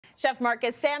Chef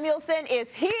Marcus Samuelsson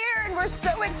is here, and we're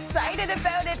so excited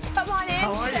about it. Come on in,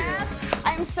 How are Chef. you?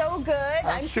 I'm so good.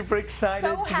 I'm super excited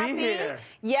so to happy. be here.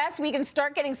 Yes, we can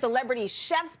start getting celebrity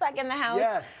chefs back in the house.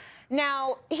 Yes.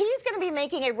 Now, he's going to be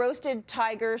making a roasted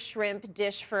tiger shrimp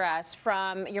dish for us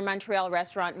from your Montreal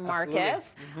restaurant,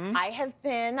 Marcus. I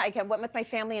went with my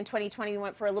family in 2020. We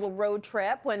went for a little road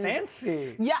trip.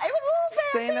 Fancy. Yeah, it was a little fancy.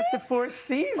 Staying at the Four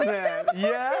Seasons. We stayed at the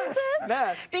Four Seasons.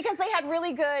 Yes. Because they had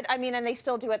really good, and they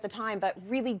still do at the time, but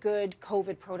really good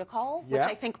COVID protocol, which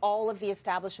I think all of the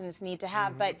establishments need to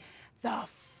have. But the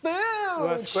food,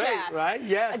 That's great, Chef. Right?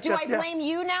 Yes. Do I blame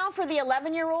you now for the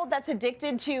 11-year-old that's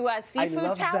addicted to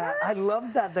seafood towers? I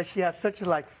love that she has such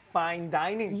a fine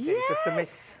dining thing.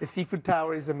 Yes. The seafood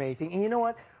tower is amazing. And you know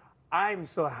what? I'm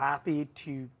so happy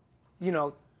to,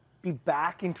 be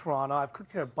back in Toronto. I've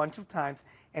cooked here a bunch of times,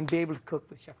 and be able to cook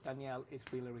with Chef Danielle is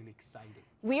really, really exciting.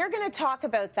 We are going to talk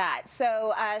about that.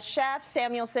 So Chef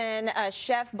Samuelsson,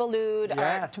 Chef Balud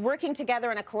are working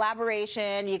together in a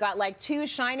collaboration. You got like two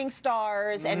shining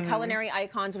stars and culinary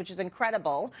icons, which is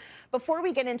incredible. Before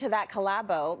we get into that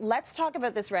collabo, let's talk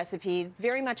about this recipe,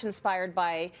 very much inspired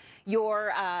by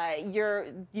your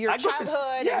childhood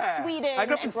in Sweden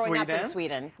and growing up in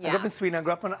Sweden. I grew up in Sweden. I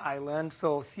grew up on an island,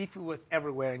 so seafood was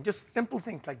everywhere. And just simple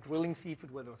things like grilling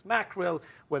seafood, whether it was mackerel,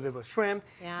 whether it was shrimp,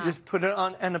 you just put it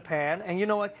in a pan. And you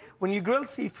know what? When you grill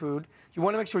seafood, you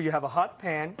want to make sure you have a hot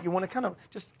pan. You want to kind of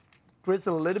just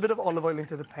drizzle a little bit of olive oil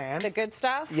into the pan. The good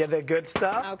stuff? Yeah, the good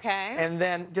stuff. Okay. And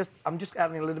then I'm just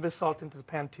adding a little bit of salt into the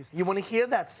pan too. You want to hear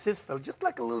that sizzle, just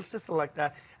like a little sizzle like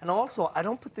that. And also, I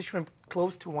don't put the shrimp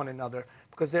close to one another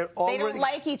because they don't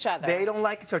like each other. They don't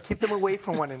like each other. Keep them away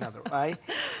from one another, right?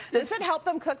 Does it help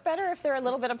them cook better if they're a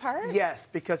little bit apart? Yes,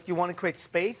 because you want to create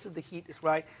space so the heat is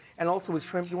right. And also with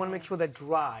shrimp, you want to make sure they're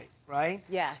dry, right?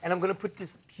 Yes. And I'm going to put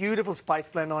this beautiful spice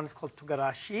blend on. It's called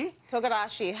togarashi.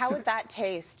 Togarashi. How would that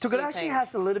taste? Togarashi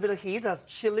has a little bit of heat. It has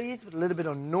chilies with a little bit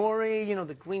of nori,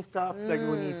 the green stuff, like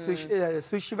when you eat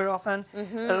sushi very often.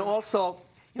 And also,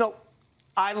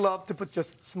 I love to put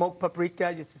just smoked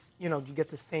paprika. You get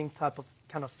the same type of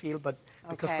kind of feel, but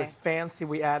because we're fancy,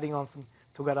 we're adding on some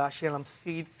togarashi, and I'm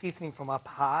seasoning from up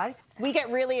high. We get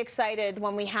really excited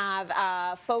when we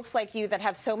have folks like you that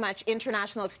have so much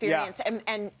international experience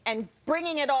and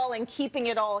bringing it all and keeping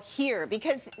it all here,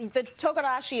 because the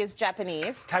togarashi is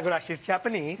Japanese. Togarashi is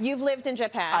Japanese. You've lived in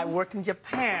Japan. I worked in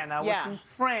Japan. I worked in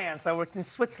France. I worked in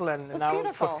Switzerland. That's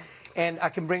beautiful. And I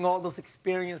can bring all those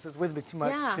experiences with me to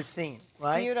my cuisine,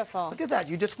 right? Beautiful. Look at that.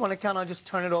 You just want to kind of just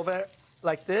turn it over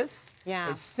like this. Yeah.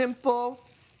 It's simple.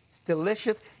 It's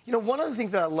delicious. One of the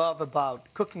things that I love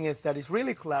about cooking is that it's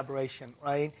really collaboration,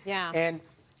 right? Yeah. And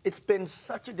it's been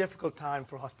such a difficult time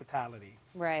for hospitality.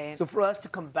 Right. So for us to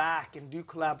come back and do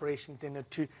collaboration dinner,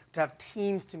 to have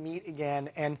teams to meet again,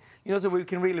 and, so we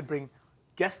can really bring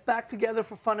guests back together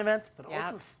for fun events, but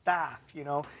also staff,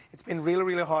 It's been really,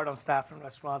 really hard on staff in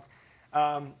restaurants.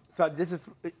 So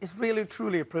it's really,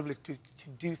 truly a privilege to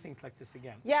do things like this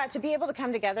again. Yeah, to be able to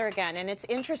come together again. And it's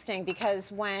interesting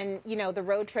because when, the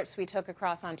road trips we took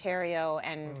across Ontario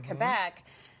and Quebec,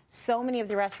 so many of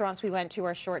the restaurants we went to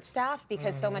are short-staffed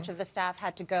because so much of the staff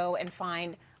had to go and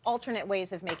find alternate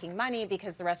ways of making money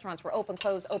because the restaurants were open,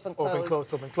 close, open, close. Open,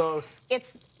 close, open, close.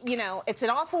 It's, it's an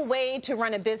awful way to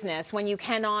run a business when you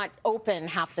cannot open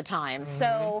half the time.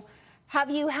 So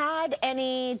have you had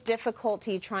any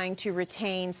difficulty trying to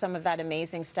retain some of that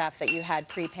amazing stuff that you had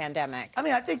pre-pandemic?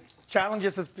 I think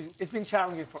challenges, it's been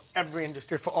challenging for every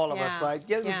industry, for all of us, right?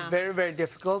 Yeah, it was very, very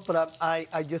difficult, but I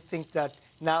just think that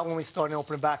now when we start to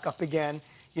open it back up again,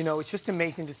 it's just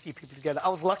amazing to see people together. I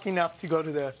was lucky enough to go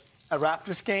to a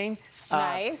Raptors game.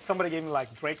 Nice. Somebody gave me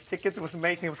Drake's tickets. It was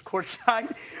amazing. It was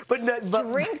courtside. But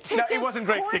drink tickets. No, it wasn't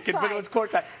Drake's tickets, but it was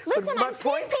courtside. Listen, I'm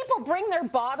seeing people bring their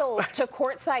bottles to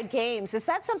courtside games. Is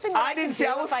that something that I can do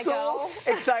if I go? I was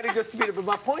so excited just to be there. But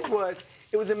my point was,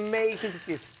 it was amazing to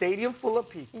see a stadium full of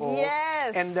people.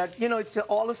 Yes. And that, it's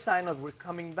all a sign of we're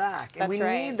coming back. And we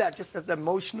need that, just that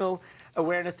emotional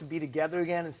awareness to be together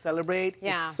again and celebrate.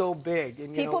 Yeah. It's so big.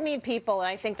 And, people need people, and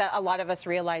I think that a lot of us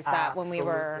realized that when we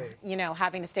were,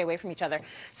 having to stay away from each other.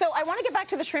 So I want to get back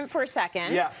to the shrimp for a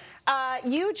second. Yeah.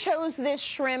 You chose this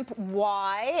shrimp.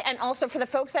 Why? And also for the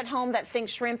folks at home that think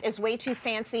shrimp is way too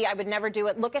fancy, I would never do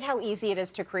it. Look at how easy it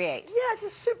is to create. Yeah,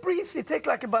 it's super easy. It takes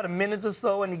about a minute or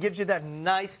so, and it gives you that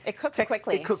nice... It cooks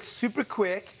quickly. It cooks super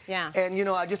quick. Yeah. And,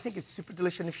 I just think it's super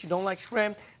delicious. And if you don't like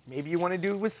shrimp, maybe you want to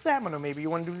do it with salmon, or maybe you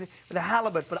want to do it with a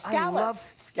halibut. But scallops. I love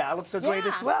scallops are great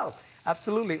as well.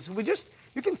 Absolutely. So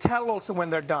you can tell also when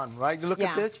they're done, right? You look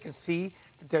at this, you can see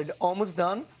that they're almost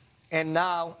done. And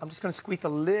now I'm just going to squeeze a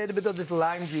little bit of this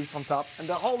lime juice on top, and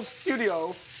the whole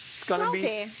studio It's going to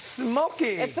be smoky.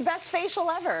 It's the best facial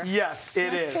ever. Yes,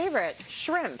 it is. My favorite,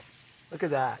 shrimp. Look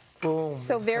at that. Boom.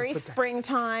 So very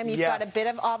springtime. You've got a bit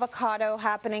of avocado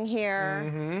happening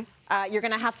here. You're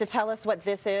going to have to tell us what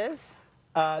this is.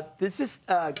 This is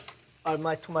my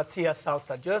tomatillo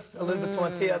salsa. Just a little bit of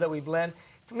tomatillo that we blend.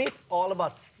 For me, it's all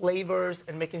about flavors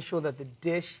and making sure that the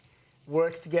dish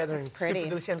works together and it's super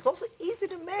delicious. And it's also easy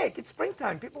to make. It's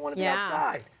springtime. People want to be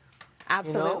outside.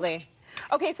 Absolutely. You know?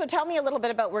 Okay, so tell me a little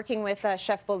bit about working with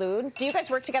Chef Boulud. Do you guys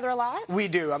work together a lot? We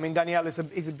do. I mean, Danielle has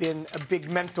been a big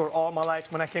mentor all my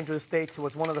life. When I came to the States, he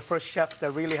was one of the first chefs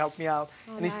that really helped me out.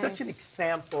 And he's such an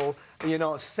example, you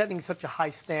know, setting such a high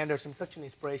standards and such an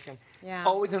inspiration. It's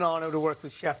always an honor to work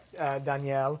with Chef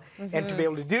Danielle and to be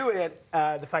able to do it.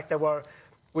 The fact that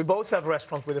we both have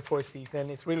restaurants with the Four Seasons,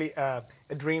 it's really a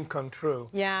dream come true.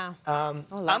 Yeah.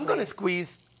 I'm going to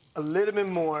squeeze a little bit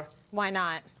more. Why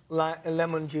not?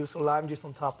 Lemon juice or lime juice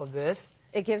on top of this.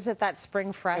 It gives it that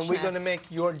spring freshness. And we're going to make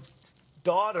your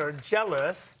daughter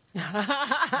jealous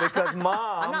because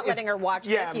Mom I'm not letting her watch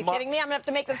this. Are you kidding me? I'm going to have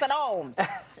to make this at home.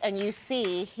 And you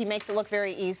see, he makes it look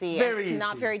very easy. It's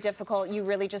not very difficult. You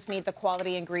really just need the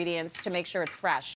quality ingredients to make sure it's fresh.